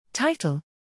Title: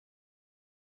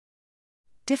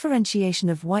 Differentiation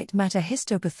of white matter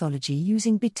histopathology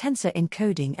using b-tensor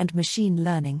encoding and machine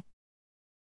learning.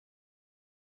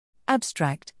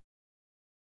 Abstract: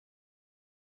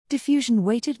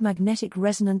 Diffusion-weighted magnetic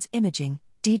resonance imaging,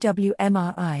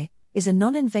 DWMRI, is a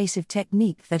non-invasive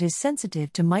technique that is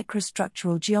sensitive to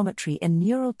microstructural geometry in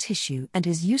neural tissue and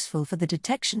is useful for the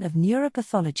detection of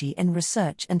neuropathology in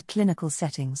research and clinical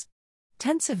settings.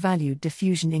 Tensor-valued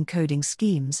diffusion encoding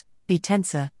schemes,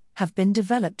 b-tensor, have been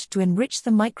developed to enrich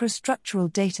the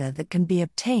microstructural data that can be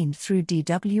obtained through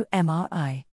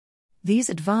DWMRI. These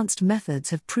advanced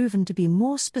methods have proven to be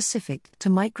more specific to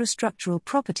microstructural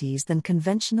properties than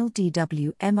conventional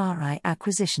DWMRI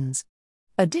acquisitions.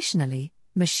 Additionally,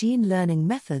 machine learning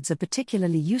methods are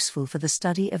particularly useful for the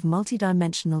study of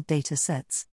multidimensional data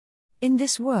sets. In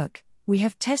this work, we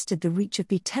have tested the reach of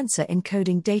b-tensor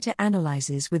encoding data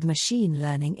analyses with machine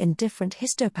learning in different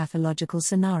histopathological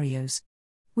scenarios.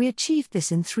 We achieved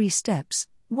this in 3 steps.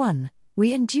 1.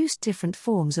 We induced different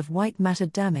forms of white matter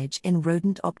damage in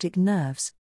rodent optic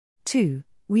nerves. 2.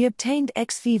 We obtained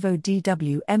ex vivo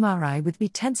DWMRI with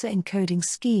b-tensor encoding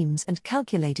schemes and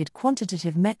calculated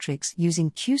quantitative metrics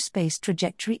using Q-space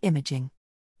trajectory imaging.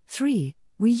 3.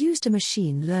 We used a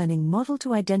machine learning model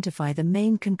to identify the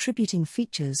main contributing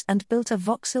features and built a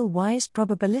voxel-wise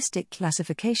probabilistic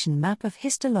classification map of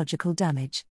histological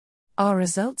damage. Our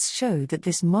results show that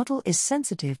this model is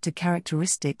sensitive to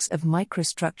characteristics of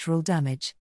microstructural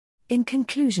damage. In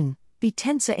conclusion,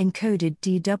 b-tensor encoded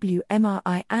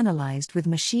DWMRI analyzed with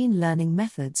machine learning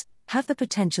methods have the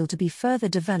potential to be further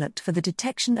developed for the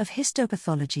detection of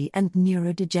histopathology and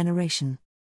neurodegeneration.